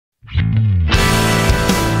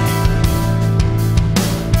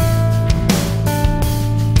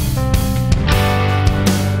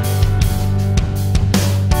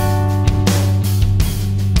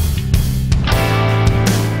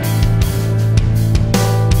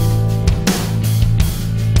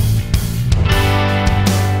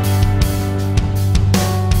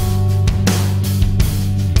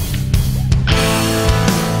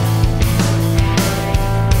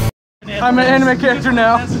I'm an anime character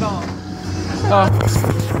now. Oh.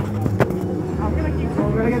 I'm gonna keep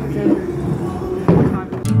going. We're gonna get the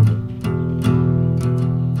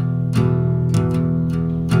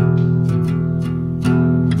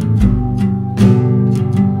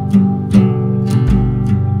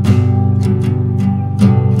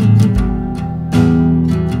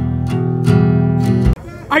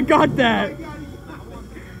I got that!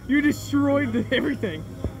 You destroyed everything.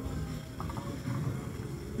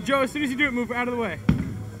 Joe, as soon as you do it, move out of the way.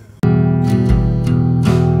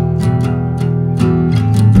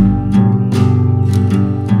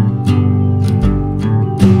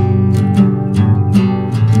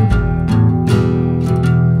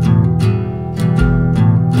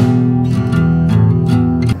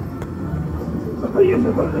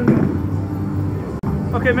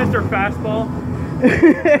 Okay, Mr. Fastball.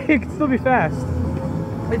 It can still be fast.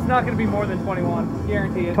 It's not going to be more than 21.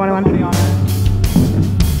 Guarantee it. 21? Money on it.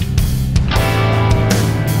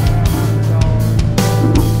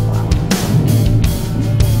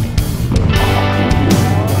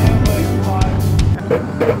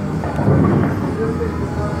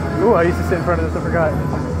 Ooh, I used to sit in front of this, I forgot.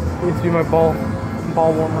 It used to be my ball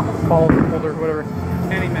warmer, ball holder, whatever.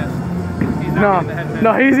 And he missed. He's No, not getting the head.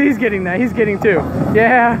 no, he's getting that. He's getting two.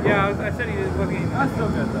 Yeah. Yeah, I said he wasn't getting. That's still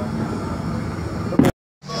good though.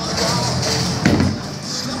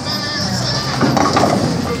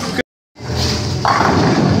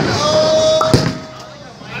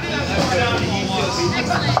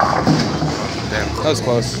 Damn, that was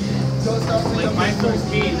close. Like my full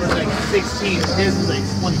speed was like 16. His was like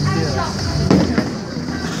 22.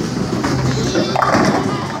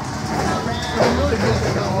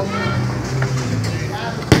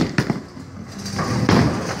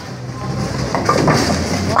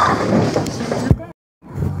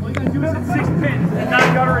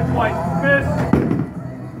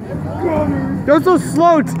 Go so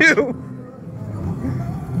slow too.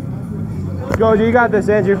 Go, you got this,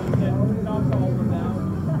 Andrew. You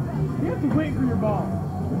have to wait for your ball.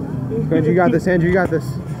 Go, you got this, Andrew. You got this.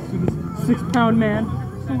 6-pound man.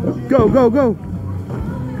 Go, go, go.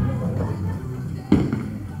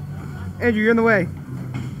 Andrew, you're in the way.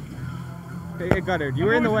 Hey, Goddard, you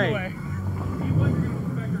were in the way.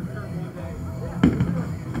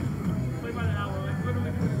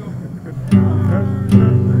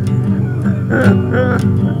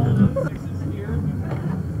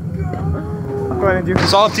 Go ahead, Andrew.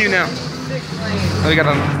 It's all up to you now. Oh, we got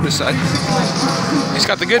on this side. He's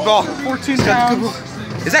got the good ball. 14 pounds.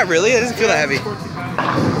 Is that really? It doesn't feel that heavy.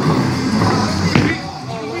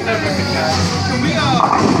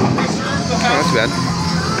 Oh, that's bad.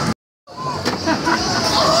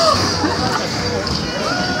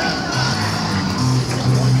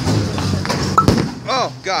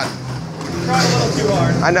 Oh, God. Tried a little too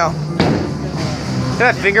hard. I know. Did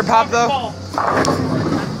that finger pop, though?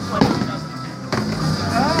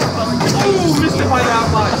 Ooh, missed it by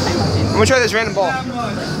that much. I'm gonna try this random ball.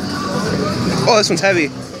 Oh, this one's heavy.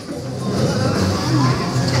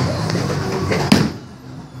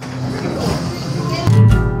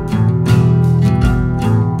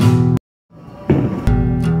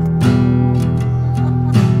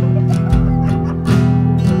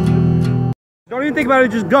 Don't even think about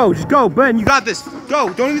it, just go. Just go, Ben. You got this.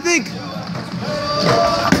 Go. Don't even think.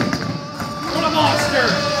 What a monster!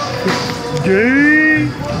 Gay.